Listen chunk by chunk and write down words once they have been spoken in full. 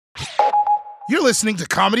You're listening to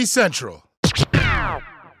Comedy Central.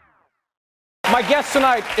 My guest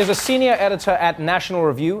tonight is a senior editor at National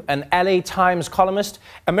Review, an LA Times columnist,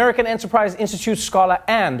 American Enterprise Institute scholar,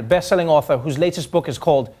 and best-selling author whose latest book is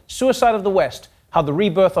called Suicide of the West: How the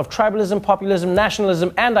Rebirth of Tribalism, Populism,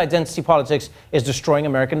 Nationalism, and Identity Politics is Destroying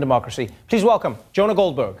American Democracy. Please welcome Jonah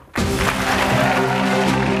Goldberg.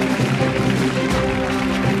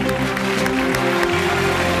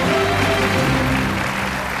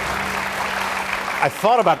 I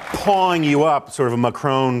thought about pawing you up, sort of a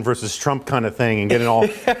Macron versus Trump kind of thing, and getting all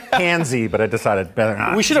handsy, but I decided better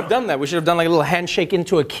not. We should have done that. We should have done like a little handshake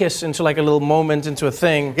into a kiss, into like a little moment, into a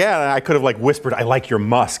thing. Yeah, I could have like whispered, "I like your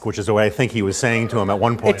musk," which is the way I think he was saying to him at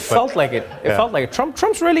one point. It felt like it. It felt like it.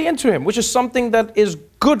 Trump's really into him, which is something that is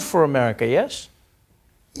good for America, yes?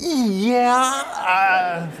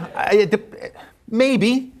 Yeah,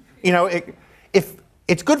 maybe. You know, if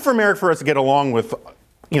it's good for America for us to get along with,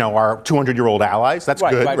 you know, our 200-year-old allies, that's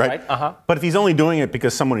good, right? Uh-huh. But if he's only doing it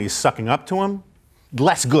because somebody's sucking up to him,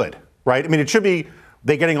 less good, right? I mean, it should be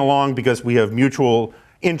they getting along because we have mutual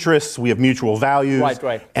interests, we have mutual values,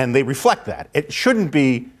 right. And they reflect that. It shouldn't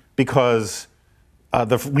be because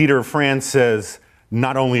the leader of France says,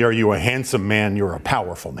 not only are you a handsome man, you're a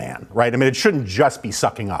powerful man, right? I mean, it shouldn't just be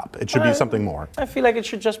sucking up. It should be something more. I feel like it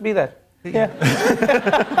should just be that. Yeah.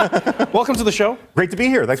 Welcome to the show. Great to be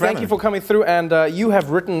here. Thank you for coming through. And you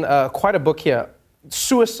have written quite a book here,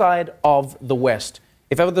 Suicide of the West.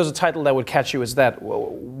 If ever there's a title that would catch you, it's that.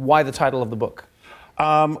 Why the title of the book?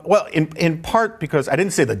 Well, in part because I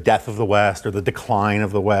didn't say the death of the West or the decline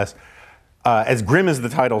of the West. As grim as the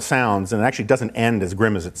title sounds, and it actually doesn't end as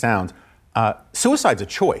grim as it sounds, suicide's a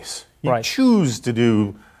choice. You choose to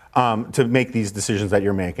do, to make these decisions that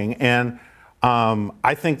you're making. And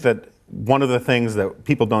I think that one of the things that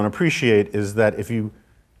people don't appreciate is that if you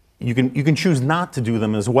can choose not to do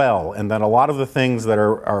them as well, and that a lot of the things that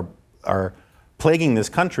are plaguing this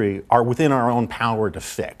country are within our own power to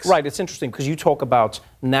fix. Right, it's interesting because you talk about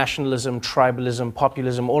nationalism, tribalism,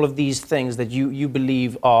 populism, all of these things that you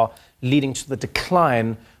believe are leading to the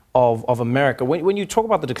decline of America. When you talk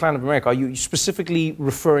about the decline of America, are you specifically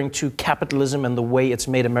referring to capitalism and the way it's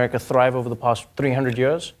made America thrive over the past 300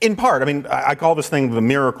 years? In part. I mean, I call this thing the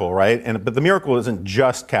miracle, right? But the miracle isn't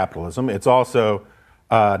just capitalism. It's also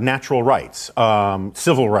natural rights,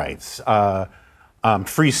 civil rights,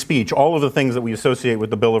 free speech, all of the things that we associate with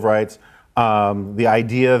the Bill of Rights, the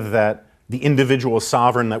idea that the individual is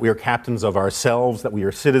sovereign, that we are captains of ourselves, that we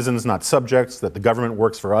are citizens, not subjects, that the government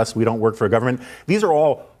works for us, we don't work for a government. These are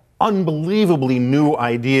all unbelievably new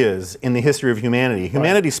ideas in the history of humanity.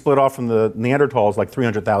 Humanity split off from the Neanderthals like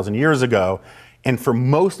 300,000 years ago, and for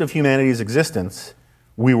most of humanity's existence,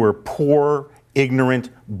 we were poor,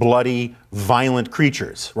 ignorant, bloody, violent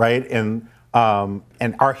creatures, right? And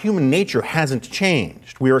our human nature hasn't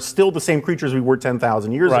changed. We are still the same creatures we were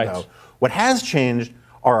 10,000 years ago. What has changed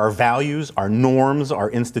are our values, our norms,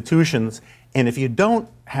 our institutions, and if you don't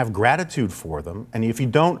have gratitude for them, and if you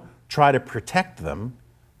don't try to protect them,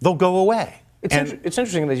 they'll go away. It's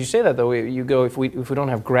interesting that you say that, though. You go, if we don't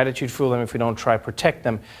have gratitude for them, if we don't try to protect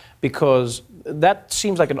them, because that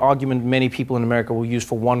seems like an argument many people in America will use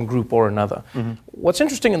for one group or another. Mm-hmm. What's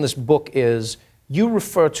interesting in this book is you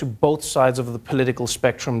refer to both sides of the political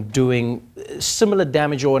spectrum doing similar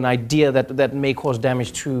damage or an idea that may cause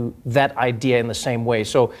damage to that idea in the same way.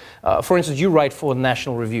 So, for instance, you write for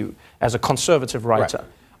National Review as a conservative writer,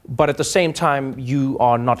 but at the same time, you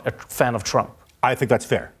are not a fan of Trump. I think that's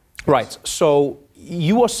fair. Right. So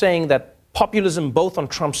you are saying that populism, both on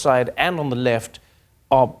Trump's side and on the left,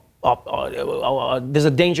 there's a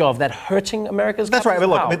danger of that hurting America's. That's right. But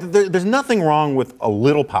look, there's nothing wrong with a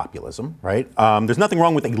little populism, right? There's nothing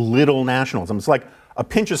wrong with a little nationalism. It's like a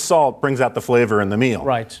pinch of salt brings out the flavor in the meal.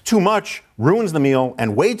 Right. Too much ruins the meal,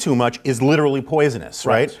 and way too much is literally poisonous,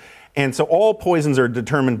 right? And so all poisons are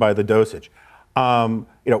determined by the dosage.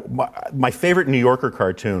 You know, my favorite New Yorker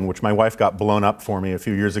cartoon, which my wife got blown up for me a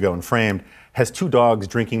few years ago and framed, has two dogs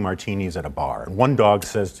drinking martinis at a bar. And one dog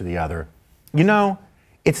says to the other, you know,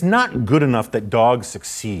 it's not good enough that dogs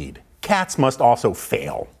succeed. Cats must also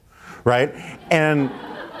fail, right? And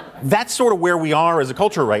that's sort of where we are as a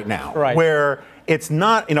culture right now, where it's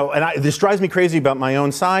not, you know, and this drives me crazy about my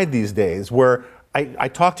own side these days, where I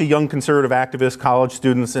talk to young conservative activists, college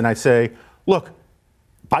students, and I say, look,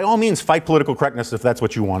 by all means, fight political correctness if that's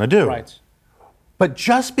what you want to do. Right. But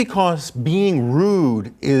just because being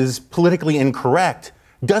rude is politically incorrect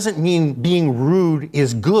doesn't mean being rude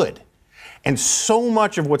is good. And so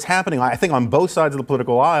much of what's happening, I think, on both sides of the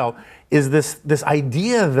political aisle is this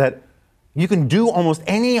idea that you can do almost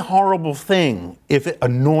any horrible thing if it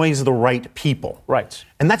annoys the right people. Right.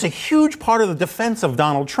 And that's a huge part of the defense of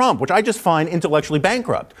Donald Trump, which I just find intellectually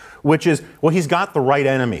bankrupt, which is, well, he's got the right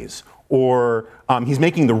enemies, or he's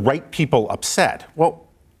making the right people upset. Well,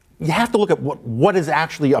 you have to look at what is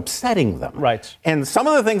actually upsetting them. Right. And some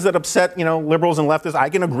of the things that upset, liberals and leftists, I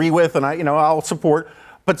can agree with and I'll support.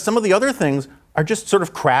 But some of the other things are just sort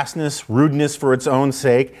of crassness, rudeness for its own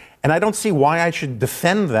sake. And I don't see why I should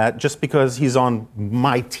defend that just because he's on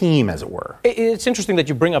my team, as it were. It's interesting that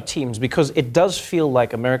you bring up teams, because it does feel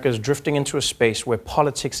like America is drifting into a space where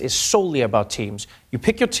politics is solely about teams. You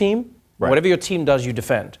pick your team, right. Whatever your team does, you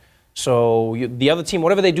defend. So the other team,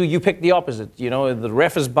 whatever they do, you pick the opposite. The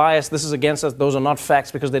ref is biased, this is against us, those are not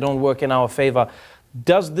facts because they don't work in our favor.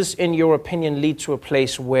 Does this, in your opinion, lead to a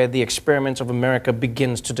place where the experiment of America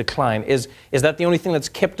begins to decline? Is that the only thing that's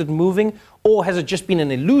kept it moving? Or has it just been an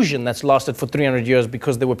illusion that's lasted for 300 years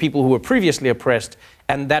because there were people who were previously oppressed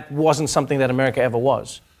and that wasn't something that America ever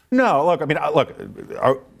was? No, look,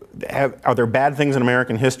 are there bad things in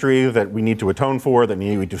American history that we need to atone for, that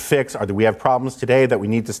we need to fix? Do we have problems today that we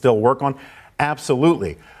need to still work on?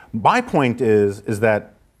 Absolutely. My point is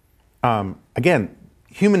that, again,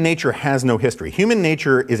 human nature has no history. Human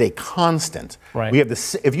nature is a constant. Right. We have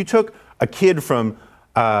this. If you took a kid from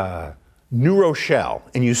New Rochelle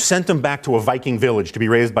and you sent him back to a Viking village to be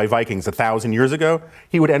raised by Vikings 1,000 years ago,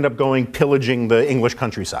 he would end up going pillaging the English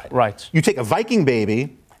countryside. Right. You take a Viking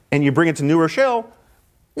baby and you bring it to New Rochelle,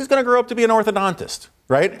 he's going to grow up to be an orthodontist,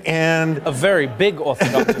 right? And a very big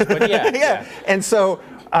orthodontist, but yeah. yeah. And so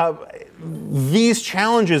these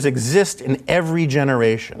challenges exist in every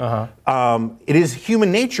generation. It is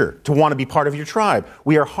human nature to want to be part of your tribe.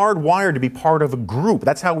 We are hardwired to be part of a group.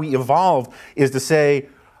 That's how we evolved, is to say,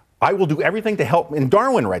 I will do everything to help, and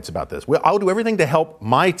Darwin writes about this, I'll do everything to help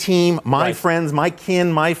my team, my right. friends, my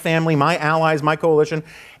kin, my family, my allies, my coalition,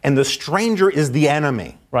 and the stranger is the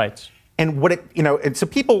enemy. Right. And so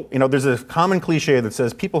people, there's a common cliche that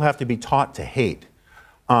says people have to be taught to hate.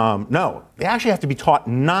 No, they actually have to be taught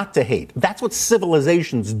not to hate. That's what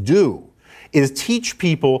civilizations do, is teach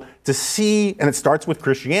people to see, and it starts with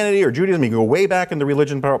Christianity or Judaism, you can go way back in the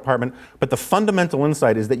religion department, but the fundamental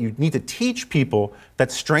insight is that you need to teach people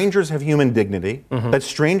that strangers have human dignity, that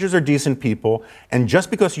strangers are decent people, and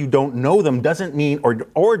just because you don't know them doesn't mean,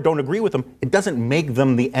 or don't agree with them, it doesn't make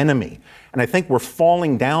them the enemy. And I think we're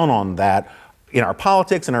falling down on that in our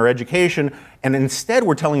politics and our education, and instead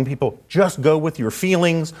we're telling people, just go with your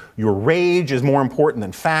feelings, your rage is more important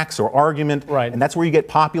than facts or argument, right. And that's where you get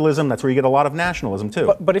populism, that's where you get a lot of nationalism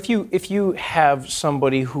too. But if you have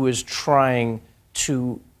somebody who is trying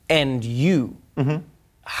to end you,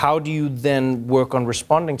 how do you then work on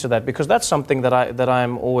responding to that? Because that's something that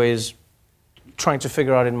I'm always trying to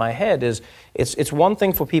figure out in my head, is it's one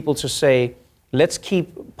thing for people to say, let's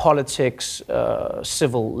keep politics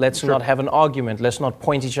civil. Let's not have an argument. Let's not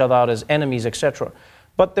point each other out as enemies, etc.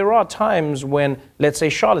 But there are times when, let's say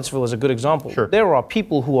Charlottesville is a good example. Sure. There are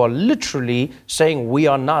people who are literally saying we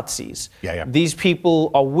are Nazis. Yeah. These people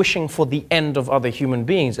are wishing for the end of other human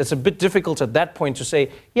beings. It's a bit difficult at that point to say,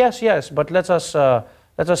 yes, but let us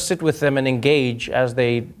sit with them and engage as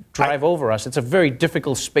they drive over us. It's a very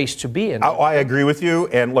difficult space to be in. I agree with you.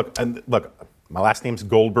 And look. My last name's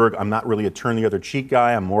Goldberg. I'm not really a turn the other cheek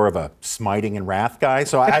guy. I'm more of a smiting and wrath guy.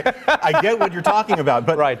 So I get what you're talking about.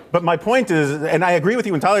 But, right. But my point is, and I agree with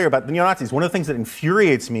you entirely about the neo-Nazis, one of the things that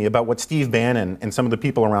infuriates me about what Steve Bannon and some of the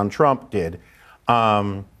people around Trump did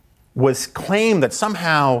was claim that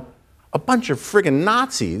somehow a bunch of friggin'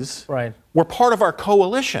 Nazis were part of our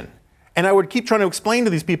coalition. And I would keep trying to explain to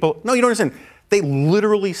these people, no, you don't understand. They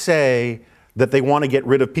literally say that they want to get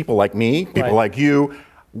rid of people like me, people like you.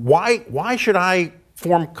 Why should I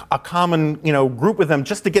form a common group with them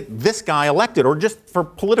just to get this guy elected, or just for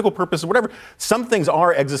political purposes, whatever? Some things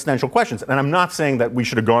are existential questions, and I'm not saying that we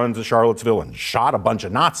should have gone to Charlottesville and shot a bunch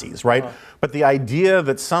of Nazis, right? But the idea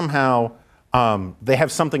that somehow they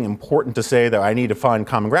have something important to say that I need to find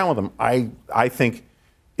common ground with them, I think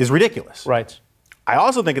is ridiculous. Right. I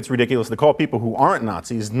also think it's ridiculous to call people who aren't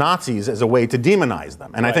Nazis as a way to demonize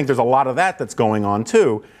them. And I think there's a lot of that's going on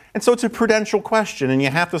too. And so it's a prudential question, and you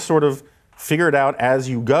have to sort of figure it out as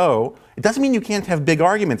you go. It doesn't mean you can't have big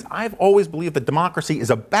arguments. I've always believed that democracy is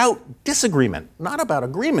about disagreement, not about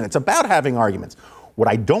agreement. It's about having arguments. What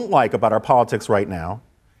I don't like about our politics right now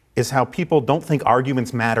is how people don't think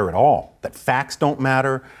arguments matter at all, that facts don't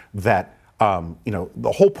matter, that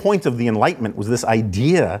the whole point of the Enlightenment was this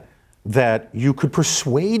idea that you could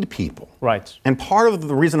persuade people. Right. And part of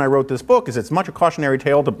the reason I wrote this book is it's much a cautionary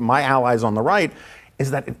tale to my allies on the right, is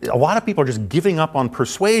that a lot of people are just giving up on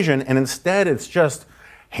persuasion, and instead it's just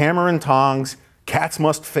hammer and tongs, cats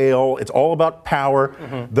must fail, it's all about power.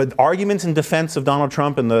 The arguments in defense of Donald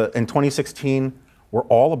Trump in 2016 were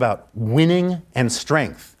all about winning and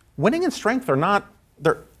strength. Winning and strength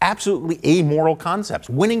they're absolutely amoral concepts.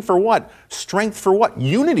 Winning for what? Strength for what?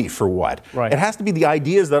 Unity for what? Right. It has to be the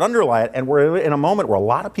ideas that underlie it, and we're in a moment where a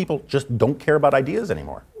lot of people just don't care about ideas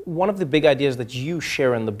anymore. One of the big ideas that you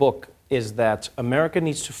share in the book is that America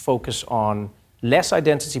needs to focus on less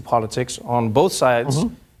identity politics on both sides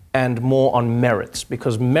and more on merits,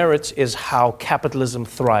 because merits is how capitalism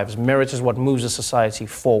thrives. Merits is what moves a society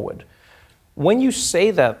forward. When you say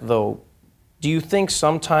that, though, do you think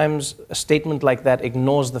sometimes a statement like that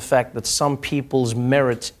ignores the fact that some people's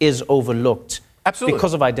merit is overlooked Absolutely.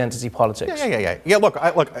 because of identity politics? Yeah. Look,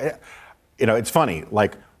 it's funny.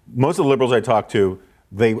 Like most of the liberals I talk to,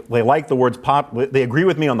 they like the words they agree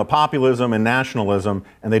with me on the populism and nationalism,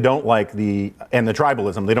 and they don't like the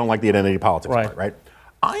tribalism. They don't like the identity politics part, right?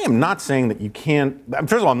 I am not saying that you can't.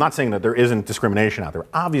 First of all, I'm not saying that there isn't discrimination out there.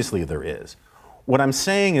 Obviously, there is. What I'm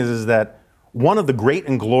saying is that one of the great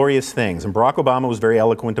and glorious things, and Barack Obama was very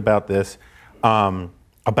eloquent about this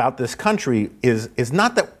country, is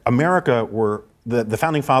not that America the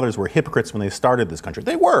founding fathers were hypocrites when they started this country.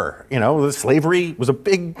 They were, slavery was a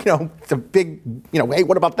big, hey,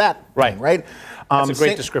 what about that? Right. That's a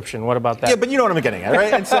great description. What about that? Yeah, but you know what I'm getting at,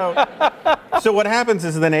 right? And so what happens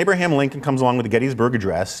is then Abraham Lincoln comes along with the Gettysburg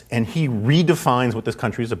Address, and he redefines what this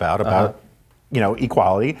country is about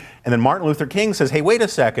equality. And then Martin Luther King says, hey, wait a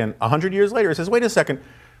second. 100 years later, he says, wait a second.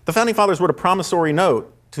 The founding fathers wrote a promissory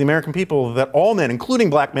note to the American people that all men, including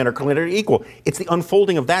black men, are created equal. It's the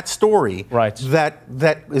unfolding of that story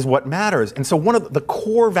that is what matters. And so one of the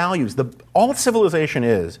core values, all civilization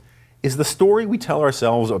is the story we tell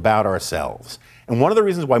ourselves about ourselves. And one of the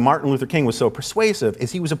reasons why Martin Luther King was so persuasive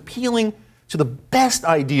is he was appealing to the best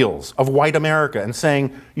ideals of white America and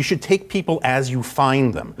saying you should take people as you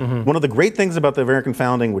find them. One of the great things about the American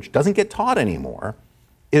founding, which doesn't get taught anymore,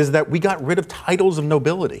 is that we got rid of titles of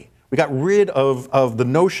nobility. We got rid of the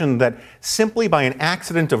notion that simply by an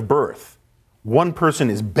accident of birth, one person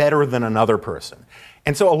is better than another person.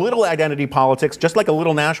 And so a little identity politics, just like a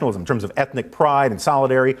little nationalism in terms of ethnic pride and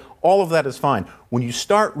solidarity, all of that is fine. When you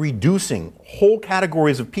start reducing whole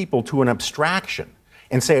categories of people to an abstraction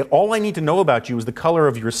and say, all I need to know about you is the color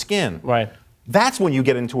of your skin, that's when you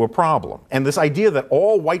get into a problem. And this idea that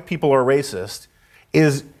all white people are racist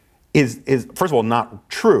is first of all not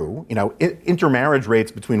true. Intermarriage rates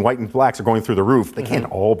between white and blacks are going through the roof. They can't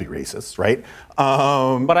all be racists, right?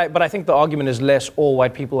 But I think the argument is less all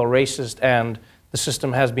white people are racist and the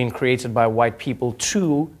system has been created by white people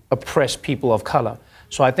to oppress people of color.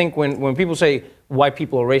 So I think when people say white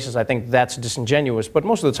people are racist, I think that's disingenuous. But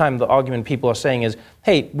most of the time, the argument people are saying is,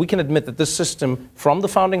 hey, we can admit that this system, from the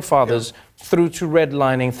founding fathers through to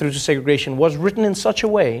redlining, through to segregation, was written in such a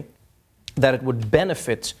way that it would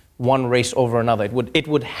benefit one race over another. It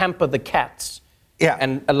would hamper the cats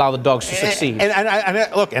and allow the dogs to succeed.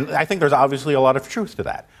 And I think there's obviously a lot of truth to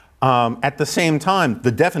that. At the same time,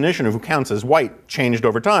 the definition of who counts as white changed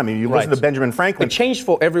over time. I mean, you listen to Benjamin Franklin. It changed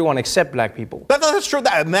for everyone except black people. That's true.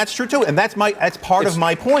 That's true too. And that's part of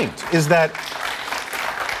my point, is that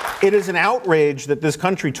it is an outrage that this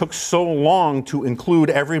country took so long to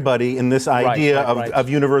include everybody in this idea of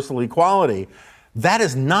universal equality. That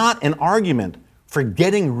is not an argument for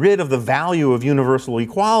getting rid of the value of universal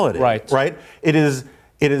equality. Right? It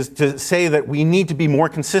is to say that we need to be more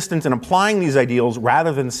consistent in applying these ideals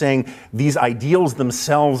rather than saying these ideals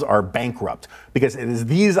themselves are bankrupt. Because it is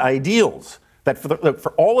these ideals that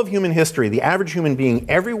for all of human history, the average human being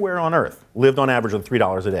everywhere on Earth lived on average on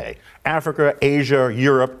 $3 a day. Africa, Asia,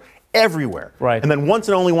 Europe, everywhere. And then once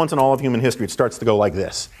and only once in all of human history, it starts to go like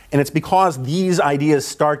this. And it's because these ideas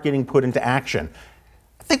start getting put into action.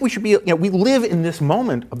 I think we should be, we live in this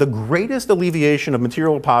moment of the greatest alleviation of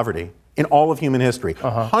material poverty in all of human history.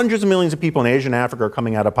 Hundreds of millions of people in Asia and Africa are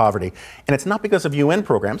coming out of poverty. And it's not because of UN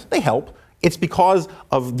programs. They help. It's because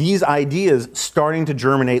of these ideas starting to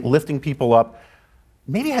germinate, lifting people up.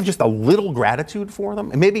 Maybe have just a little gratitude for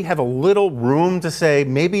them, and maybe have a little room to say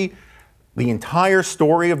maybe the entire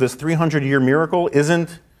story of this 300-year miracle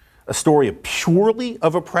isn't a story of purely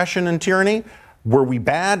of oppression and tyranny. Were we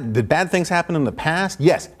bad? Did bad things happen in the past?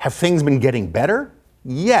 Yes. Have things been getting better?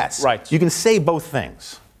 Yes. You can say both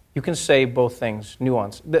things. You can say both things,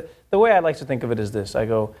 nuance. The way I like to think of it is this. I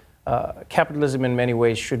go, capitalism in many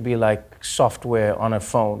ways should be like software on a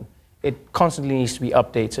phone. It constantly needs to be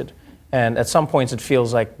updated. And at some points it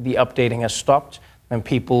feels like the updating has stopped and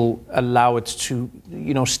people allow it to,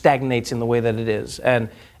 stagnate in the way that it is. And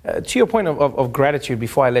to your point of gratitude,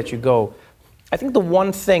 before I let you go, I think the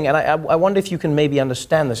one thing, and I wonder if you can maybe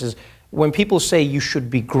understand this, is when people say you should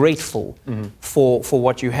be grateful for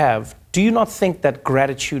what you have, do you not think that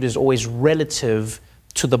gratitude is always relative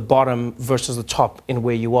to the bottom versus the top in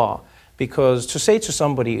where you are? Because to say to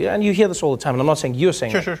somebody, and you hear this all the time, and I'm not saying you're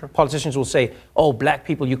saying Sure. politicians will say, oh, black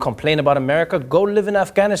people, you complain about America, go live in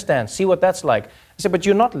Afghanistan, see what that's like. I say, but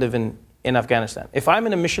you're not living in Afghanistan. If I'm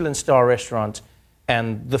in a Michelin star restaurant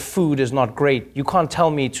and the food is not great, you can't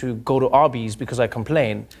tell me to go to Arby's because I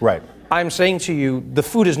complain. Right. I'm saying to you, the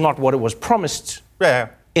food is not what it was promised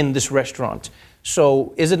in this restaurant.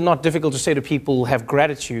 So is it not difficult to say to people who have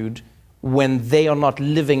gratitude when they are not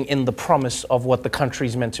living in the promise of what the country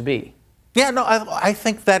is meant to be? Yeah, no, I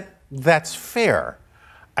think that's fair.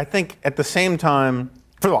 I think at the same time,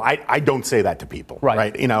 first of all, I don't say that to people,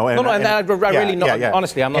 right? You know, I really not.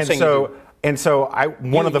 Honestly, I'm not saying you do. And so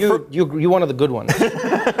one of the you're one of the good ones.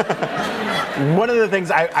 One of the things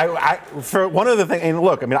and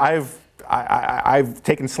look, I mean, I've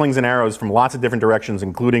taken slings and arrows from lots of different directions,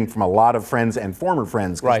 including from a lot of friends and former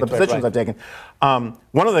friends, because the positions I've taken.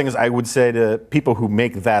 One of the things I would say to people who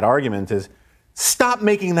make that argument is, stop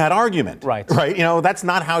making that argument. Right. You know, that's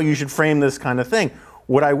not how you should frame this kind of thing.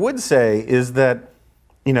 What I would say is that,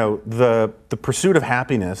 you know, the pursuit of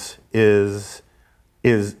happiness is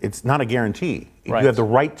it's not a guarantee. Right. You have the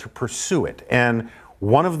right to pursue it. And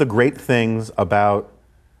one of the great things about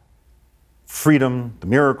freedom, the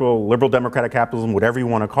miracle, liberal democratic capitalism, whatever you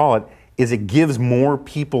want to call it, is it gives more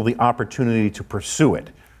people the opportunity to pursue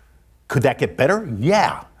it. Could that get better?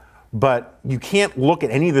 Yeah. But you can't look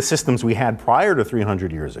at any of the systems we had prior to 300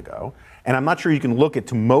 years ago, and I'm not sure you can look at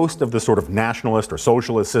to most of the sort of nationalist or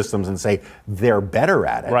socialist systems and say they're better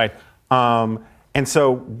at it. Right. And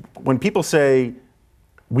so when people say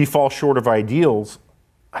we fall short of ideals,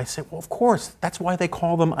 I say, well, of course, that's why they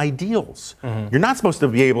call them ideals. You're not supposed to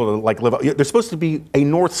be able to live. They're supposed to be a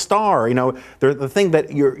North Star. You know, they're the thing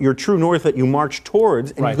that your true north that you march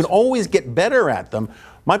towards, and you can always get better at them.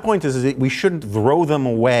 My point is that we shouldn't throw them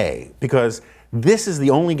away, because this is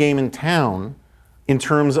the only game in town in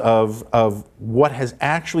terms of what has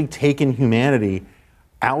actually taken humanity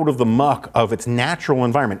out of the muck of its natural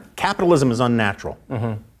environment. Capitalism is unnatural.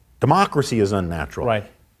 Democracy is unnatural. Right.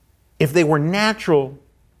 If they were natural,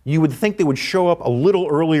 you would think they would show up a little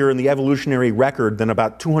earlier in the evolutionary record than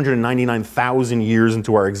about 299,000 years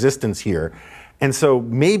into our existence here. And so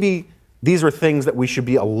maybe these are things that we should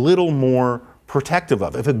be a little more protective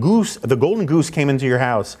of. If the golden goose came into your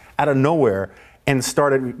house out of nowhere and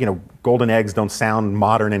started, you know, golden eggs don't sound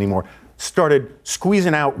modern anymore, started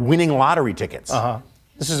squeezing out winning lottery tickets.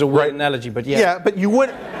 This is a weird analogy, but yeah. Yeah, but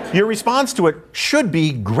your response to it should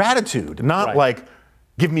be gratitude, not like,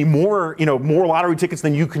 give me more lottery tickets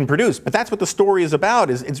than you can produce. But that's what the story is about.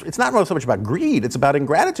 It's not really so much about greed. It's about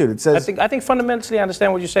ingratitude. It says. I think fundamentally I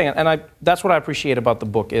understand what you're saying, and that's what I appreciate about the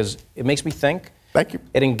book is it makes me think. Thank you.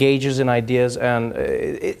 It engages in ideas, and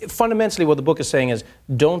fundamentally what the book is saying is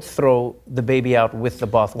don't throw the baby out with the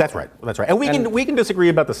bathwater. That's right. And we can disagree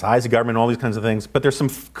about the size of government and all these kinds of things, but there's some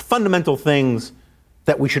fundamental things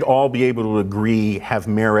that we should all be able to agree have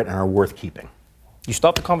merit and are worth keeping. You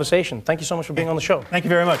stopped the conversation. Thank you so much for being on the show. Thank you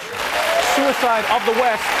very much. Suicide of the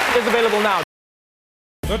West is available now.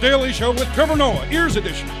 The Daily Show with Trevor Noah, Ears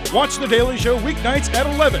Edition. Watch The Daily Show weeknights at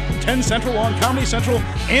 11, 10 Central on Comedy Central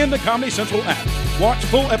and the Comedy Central app. Watch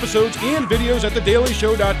full episodes and videos at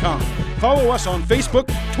thedailyshow.com. Follow us on Facebook,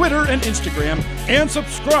 Twitter, and Instagram, and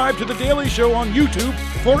subscribe to The Daily Show on YouTube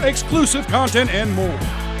for exclusive content and more.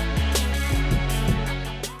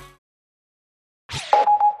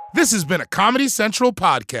 This has been a Comedy Central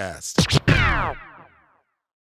podcast.